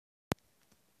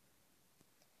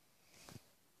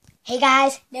Hey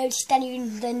guys, noticed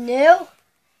anything new?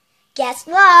 Guess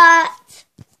what?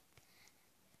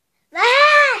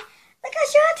 Ah! Look how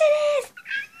short it is!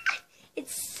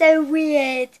 It's so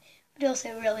weird, but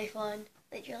also really fun,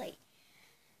 literally.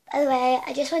 By the way,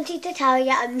 I just wanted to tell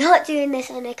you I'm not doing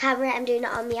this on a camera, I'm doing it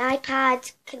on the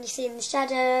iPad. Can you see in the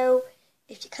shadow?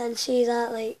 If you can see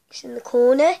that, like, it's in the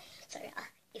corner. Sorry,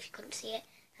 if you couldn't see it,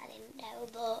 I didn't know,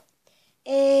 but...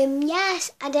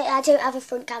 yes, I don't have a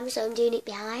front camera, so I'm doing it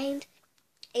behind.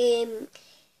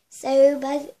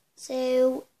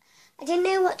 So I didn't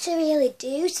know what to really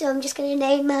do, so I'm just going to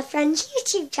name my friends'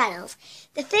 YouTube channels.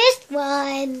 The first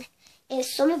one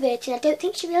is Summerbird, and I don't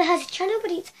think she really has a channel,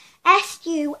 but it's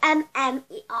SUMMER,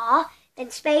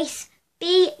 then space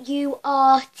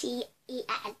BURTEN.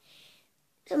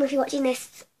 Some of you watching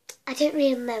this, I don't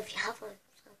really know if you have one.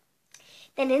 So.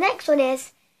 Then the next one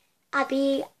is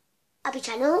Abby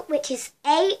channel, which is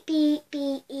ABBEY,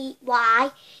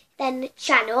 then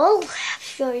channel, I'm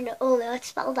sure you all know how to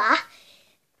spell that.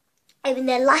 And then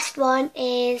the last one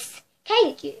is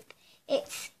KDube.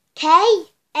 It's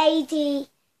KADI,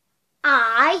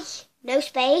 no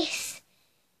space,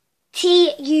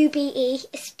 TUBE,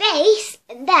 space,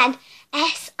 and then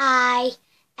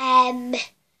SIM,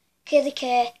 curly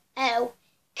O,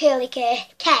 curly K.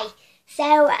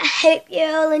 So I hope you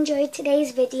all enjoyed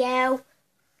today's video.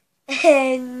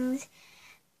 And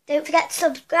don't forget to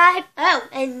subscribe. Oh,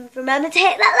 and remember to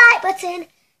hit that like button.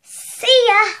 See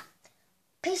ya.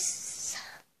 Peace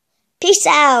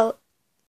out.